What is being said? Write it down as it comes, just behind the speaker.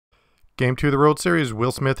Game 2 of the World Series,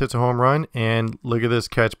 Will Smith hits a home run, and look at this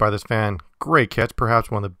catch by this fan. Great catch,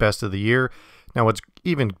 perhaps one of the best of the year. Now, what's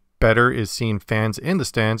even better is seeing fans in the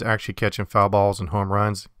stands actually catching foul balls and home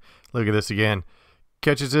runs. Look at this again.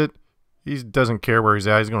 Catches it. He doesn't care where he's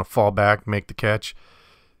at. He's going to fall back, make the catch.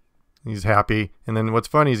 He's happy. And then what's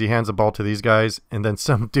funny is he hands the ball to these guys, and then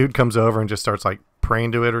some dude comes over and just starts like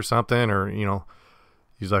praying to it or something, or,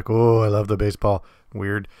 he's like, oh, I love the baseball.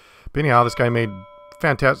 Weird. But anyhow, this guy made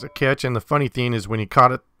fantastic catch, and the funny thing is when he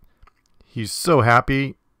caught it, he's so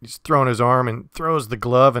happy. He's throwing his arm and throws the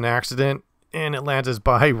glove in accident, and it lands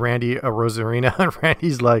by Randy Rosarina. And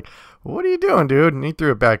Randy's like, what are you doing, dude? And he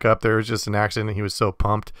threw it back up there. It was just an accident. He was so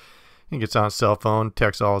pumped. He gets on his cell phone,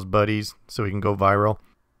 texts all his buddies so he can go viral.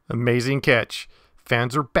 Amazing catch.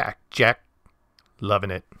 Fans are back, Jack.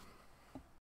 Loving it.